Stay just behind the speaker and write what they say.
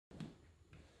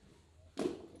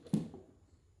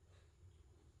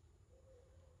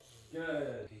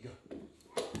Good. Okay, go.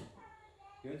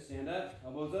 Good. Stand up.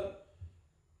 Elbows up.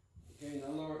 Okay,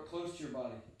 now lower it close to your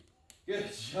body. Good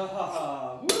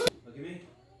job. Woo. Look at me.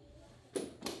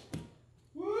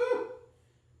 Woo.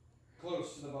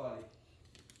 Close to the body.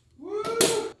 Woo.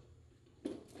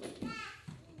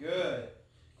 Good.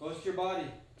 Close to your body.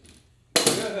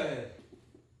 Good.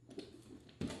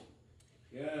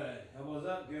 Good. Elbows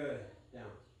up. Good.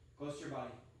 Down. Close to your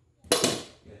body.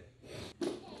 Good.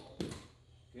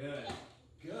 Good.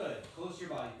 Good. Close to your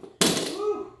body.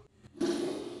 Woo.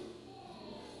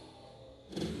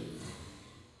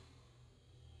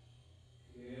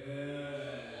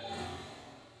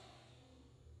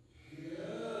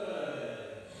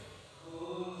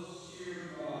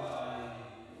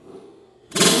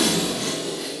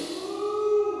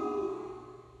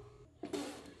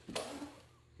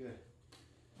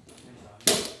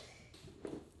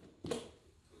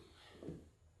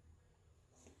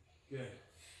 Good.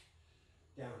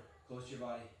 Down. Close to your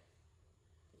body.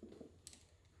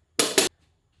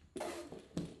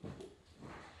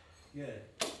 Good.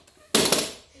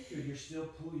 Good. You're still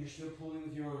pulling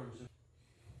with your arms.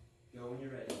 Go when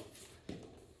you're ready.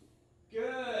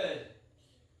 Good.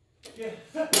 Good.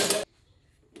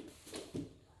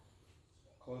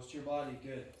 Close to your body.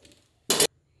 Good.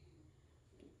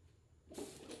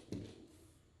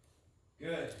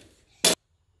 Good.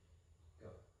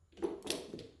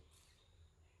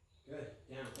 Good.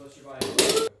 Down. Close your body.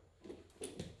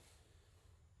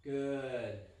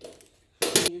 Good.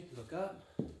 Look up.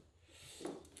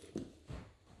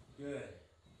 Good.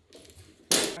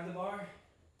 Grab the bar.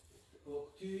 Pull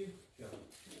to you. Go.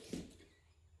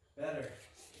 Better.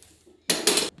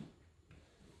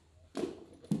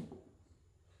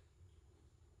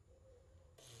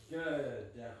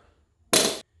 Good. Down.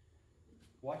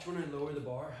 Watch when I lower the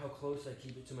bar, how close I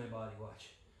keep it to my body.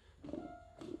 Watch.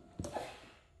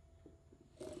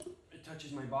 It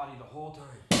touches my body the whole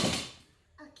time.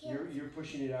 Okay. You're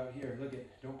pushing it out here. Look it.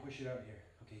 Don't push it out here.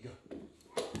 Okay, go.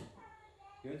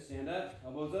 Good. Stand up.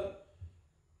 Elbows up.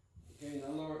 Okay,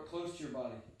 now lower it close to your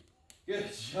body.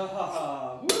 Good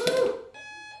job. Woo!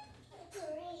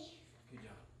 Good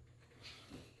job.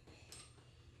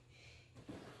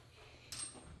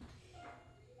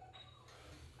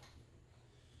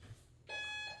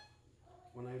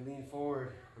 When I lean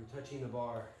forward, I'm touching the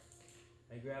bar.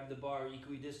 I grab the bar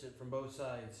equidistant from both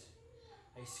sides.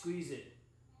 I squeeze it.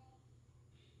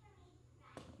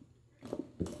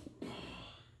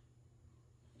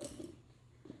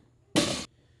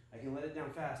 I can let it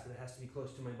down fast, but it has to be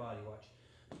close to my body. Watch.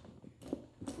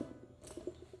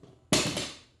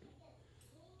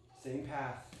 Same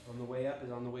path on the way up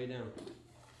as on the way down.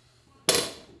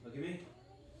 Look at me.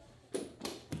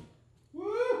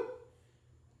 Woo!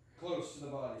 Close to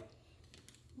the body.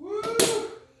 Woo!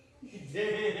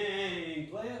 Dang,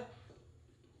 playa.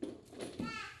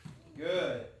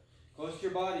 Good. Close to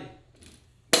your body.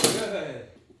 Good.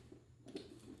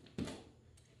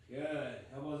 Good.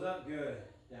 Elbows up. Good.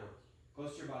 Down.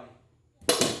 Close to your body.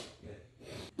 Good.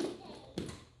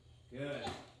 Good.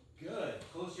 Good.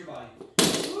 Close to your body.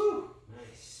 Woo!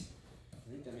 Nice. I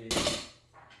think that made it.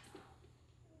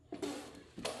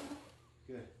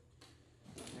 Good.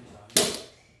 Nice job.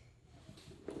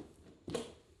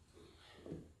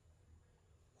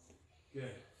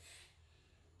 Good.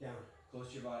 Down. Close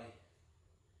to your body.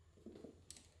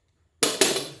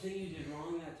 The thing you did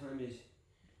wrong that time is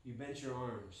you bent your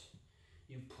arms.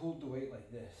 You pulled the weight like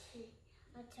this.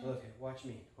 Look, watch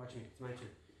me. Watch me. It's my turn.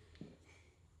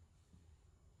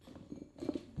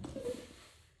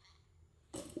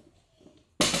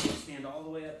 Stand all the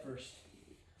way up first.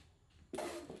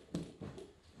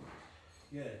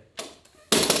 Good.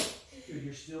 Good.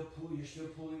 You're still pulling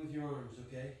with your arms,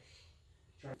 okay?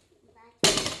 Try.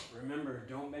 Remember,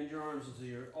 don't bend your arms until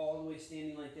you're all the way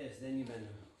standing like this. Then you bend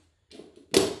them.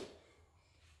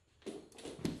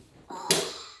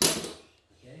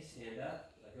 Okay, stand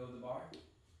up. Let go of the bar.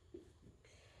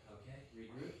 Okay,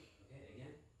 regroup. Okay,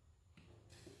 again.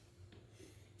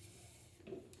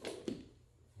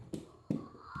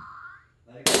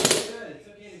 Let it go. Good. It's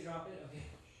okay to drop it. Okay.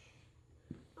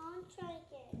 I'll try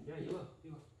again. Yeah, you will. You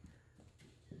will.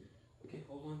 Okay,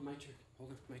 hold on. My turn.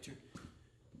 Hold on. My turn.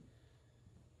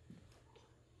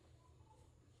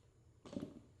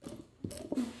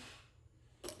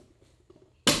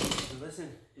 Listen,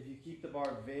 if you keep the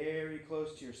bar very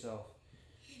close to yourself,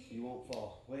 you won't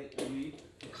fall. Wait, are you?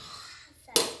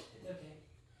 Sorry. It's okay.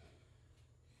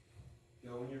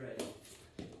 Go when you're ready.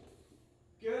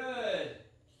 Good.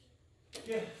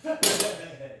 Good. Was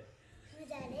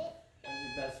that it? That's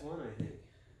your best one, I think.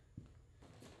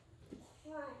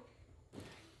 1,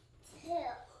 2,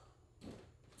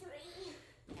 3.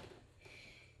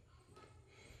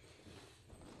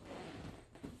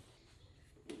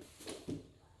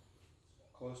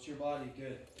 Close to your body.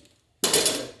 Good.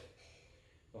 Good.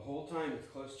 The whole time it's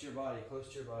close to your body. Close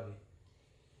to your body.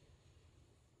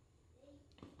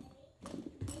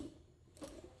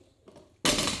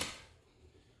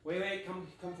 Wait. Come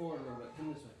forward a little bit.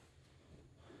 Come this way.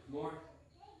 More.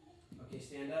 Okay,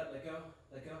 stand up. Let go.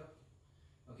 Let go.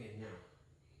 Okay, now.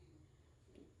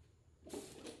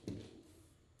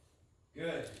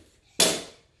 Good.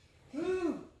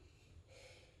 Woo!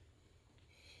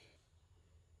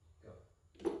 Go.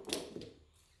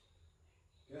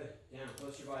 Good. Down.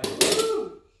 Close your body.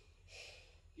 Woo!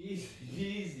 Easy.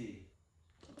 Easy.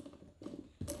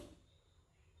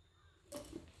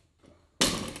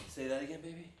 Say that again,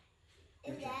 baby.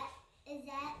 Is that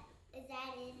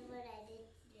what I did?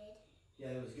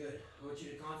 Yeah, that was good. I want you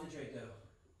to concentrate though.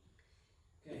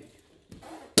 Okay.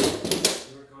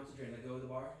 Remember, concentrate. Let go of the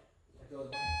bar. Let go of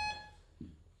the bar.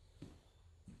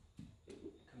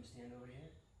 Come stand over here.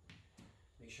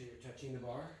 Make sure you're touching the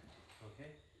bar. Okay.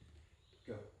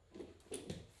 Go.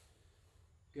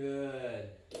 Good.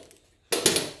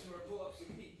 So our pull-ups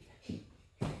and feet.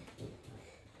 1,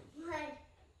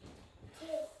 2.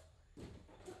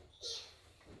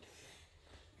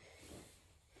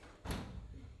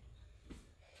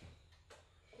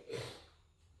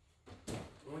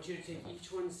 I want you to take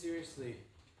each one seriously.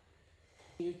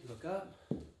 You look up.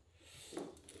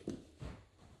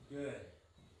 Good.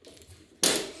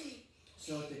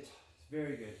 So at the top,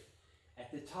 very good.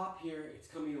 At the top here, it's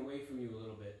coming away from you a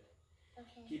little bit.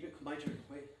 Okay. Keep it, my turn,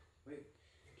 wait.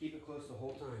 Keep it close the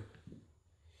whole time.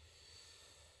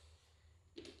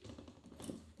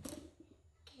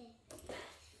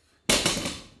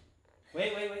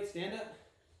 Okay. Wait, stand up.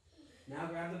 Now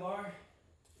grab the bar.